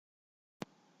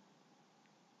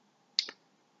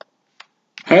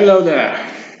Hello there.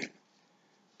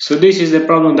 So this is the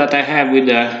problem that I have with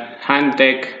the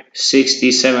Hantek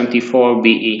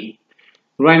 6074BE.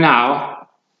 Right now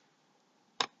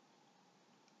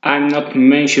I'm not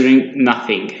measuring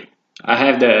nothing. I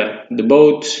have the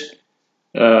both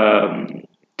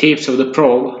tips of the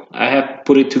probe. I have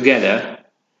put it together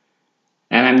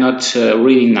and I'm not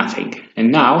reading nothing.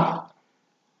 And now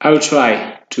I will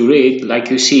try to read. Like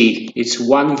you see, it's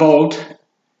 1 volt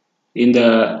in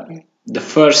the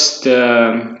first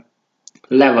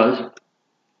level.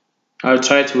 I'll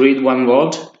try to read 1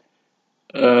 volt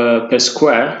per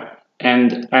square,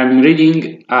 and I'm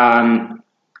reading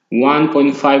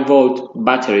 1.5 volt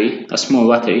battery, a small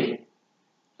battery.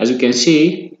 As you can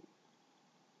see,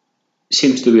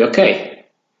 seems to be okay.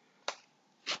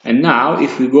 And now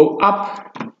if we go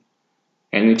up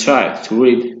and we try to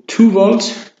read 2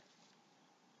 volts,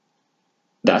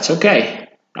 that's okay.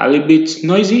 A little bit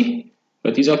noisy,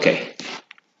 but it's okay.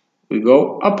 We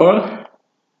go upper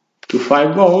to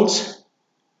 5 volts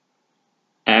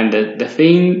and the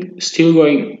thing still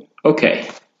going okay.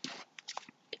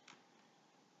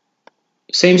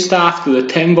 Same stuff to the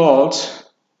 10 volts.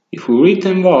 If we read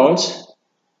 10 volts,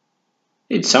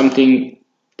 it's something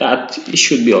that it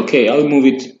should be okay. I'll move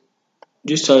it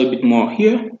just a little bit more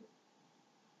here.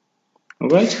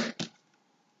 Alright,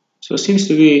 so it seems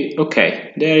to be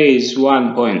okay. There is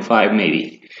 1.5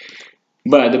 maybe.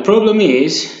 But the problem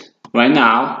is, right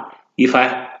now, if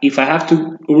I have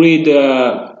to read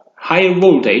higher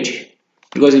voltage,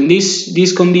 because in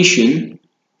this condition,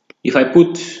 if I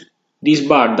put this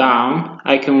bar down,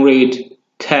 I can read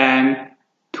 10,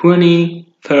 20,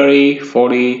 30,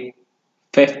 40,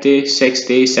 50,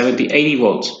 60, 70, 80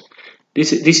 volts.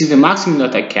 This is the maximum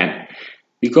that I can,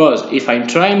 because if I'm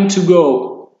trying to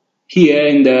go here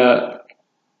in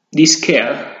this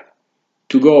scale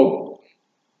to go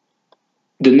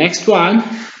the next one,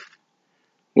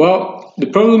 well, the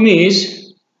problem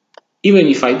is, even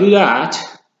if I do that,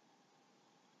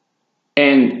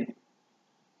 and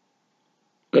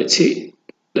let's see,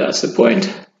 that's the point,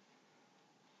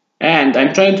 and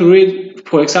I'm trying to read,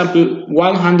 for example,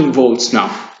 100 volts now.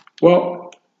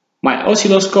 Well, my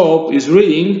oscilloscope is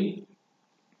reading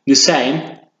the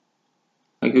same,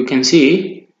 like you can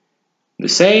see, the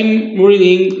same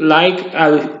reading, like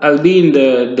I'll be in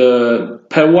the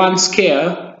per 1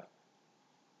 scale,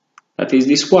 that is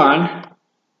this one,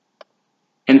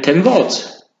 and 10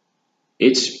 volts.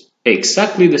 It's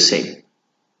exactly the same.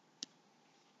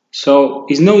 So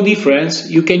it's no difference.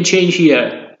 You can change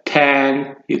here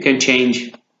 10, you can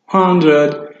change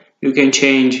 100, you can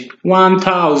change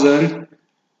 1000.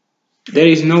 There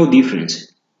is no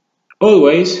difference.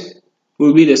 Always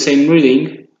will be the same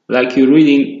reading, like you're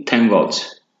reading 10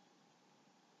 volts.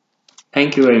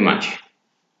 Thank you very much.